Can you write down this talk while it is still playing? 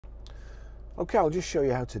Okay, I'll just show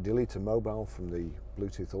you how to delete a mobile from the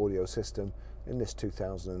Bluetooth audio system in this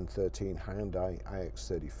 2013 Hyundai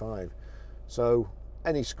ix35. So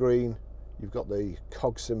any screen, you've got the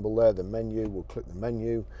cog symbol there, the menu, we'll click the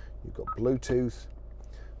menu, you've got Bluetooth,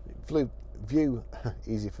 view,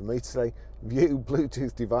 easy for me to say, view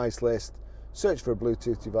Bluetooth device list, search for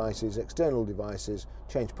Bluetooth devices, external devices,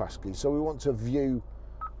 change passkey. So we want to view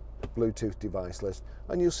Bluetooth device list,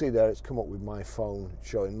 and you'll see there it's come up with my phone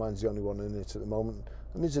showing mine's the only one in it at the moment,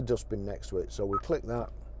 and there's a dustbin next to it. So we click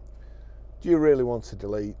that. Do you really want to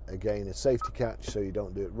delete? Again, a safety catch so you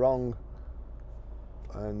don't do it wrong,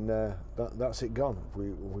 and that's it gone. If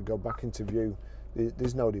we go back into view,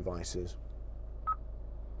 there's no devices.